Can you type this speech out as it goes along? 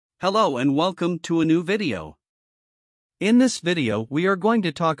Hello and welcome to a new video. In this video we are going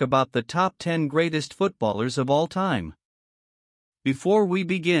to talk about the top 10 greatest footballers of all time. Before we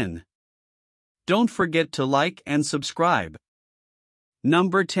begin, don't forget to like and subscribe.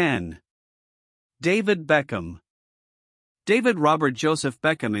 Number 10. David Beckham. David Robert Joseph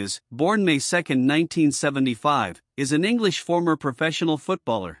Beckham is, born May 2, 1975, is an English former professional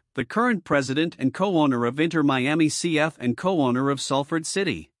footballer, the current president and co-owner of Inter Miami CF and co-owner of Salford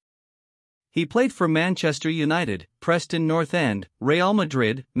City. He played for Manchester United, Preston North End, Real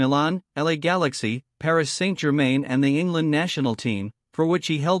Madrid, Milan, LA Galaxy, Paris Saint-Germain and the England national team, for which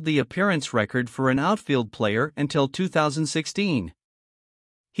he held the appearance record for an outfield player until 2016.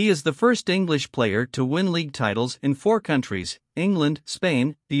 He is the first English player to win league titles in 4 countries, England,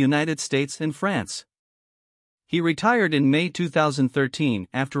 Spain, the United States and France. He retired in May 2013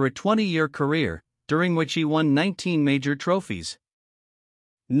 after a 20-year career, during which he won 19 major trophies.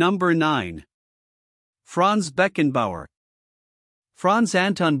 Number 9. Franz Beckenbauer. Franz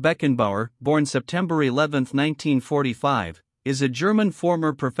Anton Beckenbauer, born September 11, 1945, is a German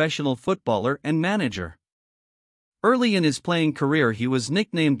former professional footballer and manager. Early in his playing career he was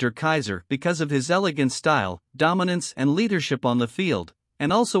nicknamed Der Kaiser because of his elegant style, dominance and leadership on the field,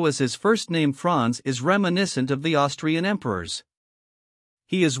 and also as his first name Franz is reminiscent of the Austrian emperors.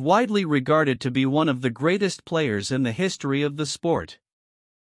 He is widely regarded to be one of the greatest players in the history of the sport.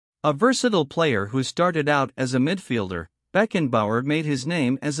 A versatile player who started out as a midfielder, Beckenbauer made his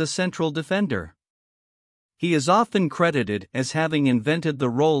name as a central defender. He is often credited as having invented the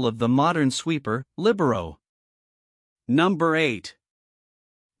role of the modern sweeper, libero. Number 8.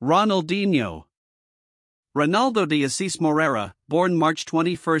 Ronaldinho. Ronaldo de Assis Moreira, born March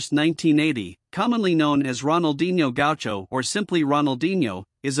 21, 1980, commonly known as Ronaldinho Gaucho or simply Ronaldinho,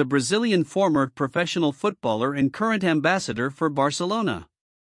 is a Brazilian former professional footballer and current ambassador for Barcelona.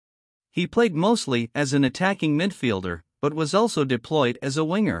 He played mostly as an attacking midfielder, but was also deployed as a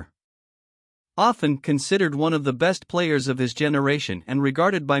winger. Often considered one of the best players of his generation and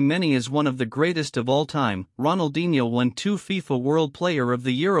regarded by many as one of the greatest of all time, Ronaldinho won 2 FIFA World Player of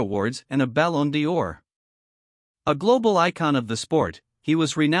the Year awards and a Ballon d'Or. A global icon of the sport, he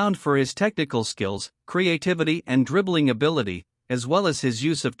was renowned for his technical skills, creativity and dribbling ability, as well as his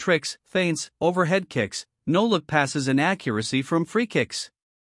use of tricks, feints, overhead kicks, no-look passes and accuracy from free kicks.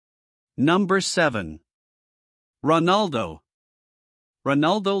 Number 7. Ronaldo.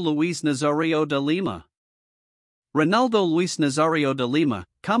 Ronaldo Luis Nazario de Lima. Ronaldo Luis Nazario de Lima,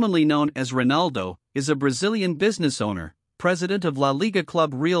 commonly known as Ronaldo, is a Brazilian business owner, president of La Liga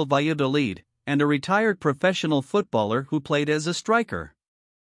club Real Valladolid, and a retired professional footballer who played as a striker.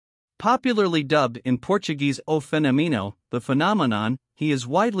 Popularly dubbed in Portuguese O Fenomeno, the phenomenon, he is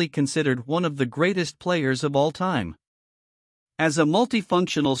widely considered one of the greatest players of all time. As a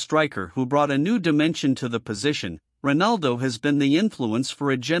multifunctional striker who brought a new dimension to the position, Ronaldo has been the influence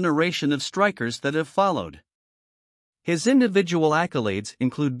for a generation of strikers that have followed. His individual accolades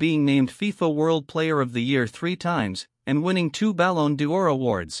include being named FIFA World Player of the Year 3 times, and winning 2 Ballon d'Or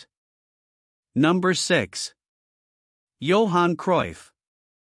awards. Number 6. Johan Cruyff.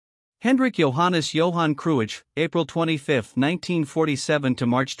 Hendrik Johannes Johan Cruyff, April 25, 1947 to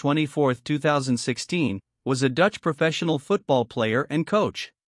March 24, 2016, was a Dutch professional football player and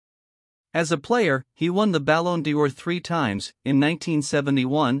coach. As a player, he won the Ballon d'Or 3 times, in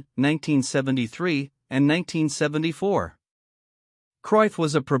 1971, 1973, and 1974. Cruyff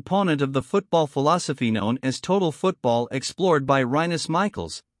was a proponent of the football philosophy known as total football explored by Rinus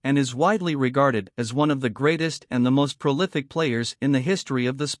Michels, and is widely regarded as one of the greatest and the most prolific players in the history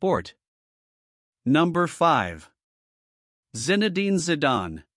of the sport. Number 5. Zinedine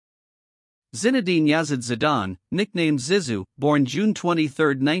Zidane. Zinedine Yazid Zidane, nicknamed Zizou, born June 23,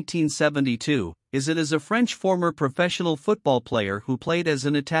 1972, is a French former professional football player who played as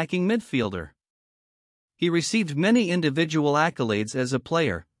an attacking midfielder. He received many individual accolades as a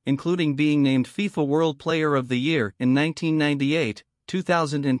player, including being named FIFA World Player of the Year in 1998,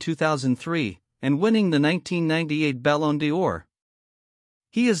 2000 and 2003, and winning the 1998 Ballon d'Or.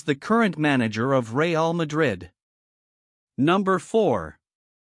 He is the current manager of Real Madrid. Number 4.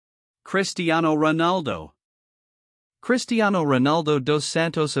 Cristiano Ronaldo. Cristiano Ronaldo dos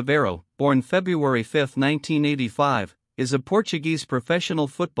Santos Aveiro, born February 5, 1985, is a Portuguese professional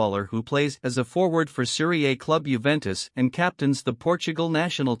footballer who plays as a forward for Serie A club Juventus and captains the Portugal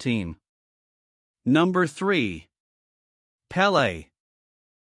national team. Number 3. Pelé.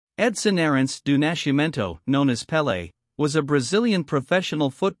 Edson Arantes do Nascimento, known as Pelé, was a Brazilian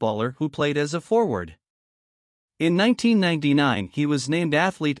professional footballer who played as a forward. In 1999, he was named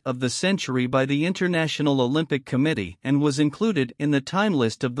Athlete of the Century by the International Olympic Committee and was included in the Time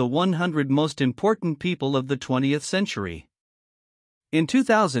list of the 100 most important people of the 20th century. In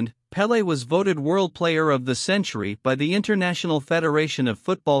 2000, Pelé was voted World Player of the Century by the International Federation of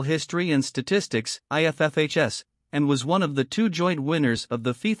Football History and Statistics, IFFHS, and was one of the two joint winners of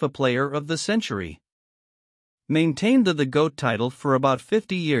the FIFA Player of the Century. Maintained the GOAT title for about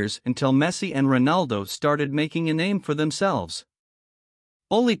 50 years until Messi and Ronaldo started making a name for themselves.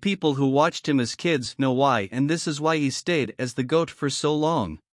 Only people who watched him as kids know why, and this is why he stayed as the GOAT for so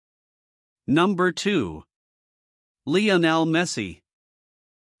long. Number 2. Lionel Messi.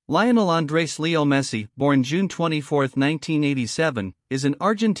 Lionel Andrés Leo Messi, born June 24, 1987, is an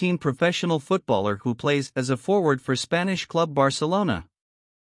Argentine professional footballer who plays as a forward for Spanish club Barcelona.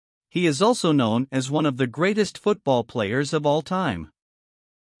 He is also known as one of the greatest football players of all time.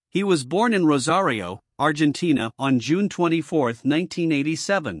 He was born in Rosario, Argentina, on June 24,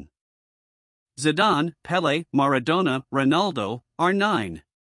 1987. Zidane, Pelé, Maradona, Ronaldo are 9.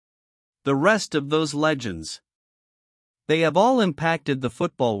 The rest of those legends. They have all impacted the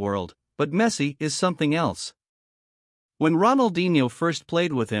football world, but Messi is something else. When Ronaldinho first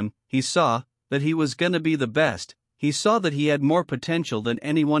played with him, he saw that he was gonna be the best. He saw that he had more potential than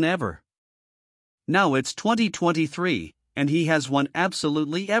anyone ever. Now it's 2023, and he has won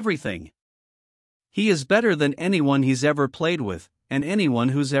absolutely everything. He is better than anyone he's ever played with, and anyone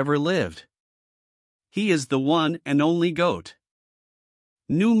who's ever lived. He is the one and only GOAT.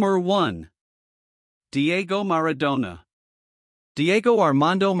 Number 1. Diego Maradona. Diego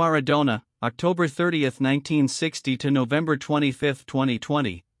Armando Maradona, October 30, 1960 to November 25,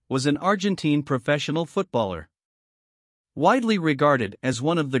 2020, was an Argentine professional footballer. Widely regarded as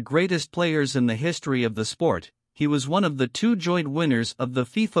one of the greatest players in the history of the sport, he was one of the two joint winners of the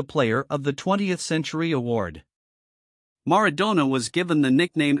FIFA Player of the 20th Century award. Maradona was given the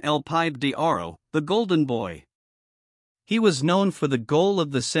nickname El Pibe de Oro, the Golden Boy. He was known for the goal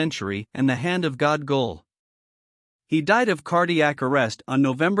of the century and the hand of God goal. He died of cardiac arrest on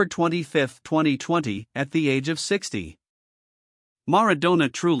November 25, 2020, at the age of 60.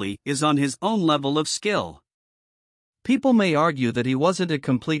 Maradona truly is on his own level of skill. People may argue that he wasn't a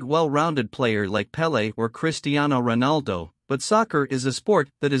complete well-rounded player like Pelé or Cristiano Ronaldo, but soccer is a sport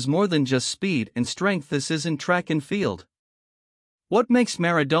that is more than just speed and strength. This isn't track and field. What makes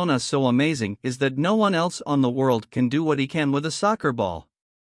Maradona so amazing is that no one else on the world can do what he can with a soccer ball.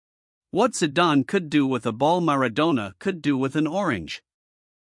 What Zidane could do with a ball, Maradona could do with an orange.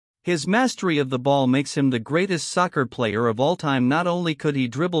 His mastery of the ball makes him the greatest soccer player of all time. Not only could he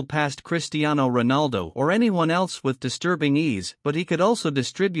dribble past Cristiano Ronaldo or anyone else with disturbing ease, but he could also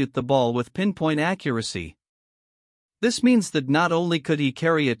distribute the ball with pinpoint accuracy. This means that not only could he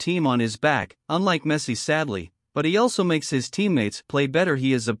carry a team on his back, unlike Messi sadly, but he also makes his teammates play better.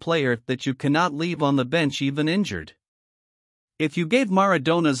 He is a player that you cannot leave on the bench even injured. If you gave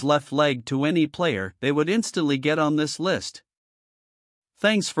Maradona's left leg to any player, they would instantly get on this list.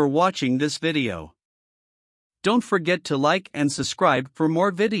 Thanks for watching this video. Don't forget to like and subscribe for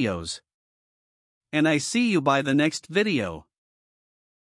more videos. And I see you by the next video.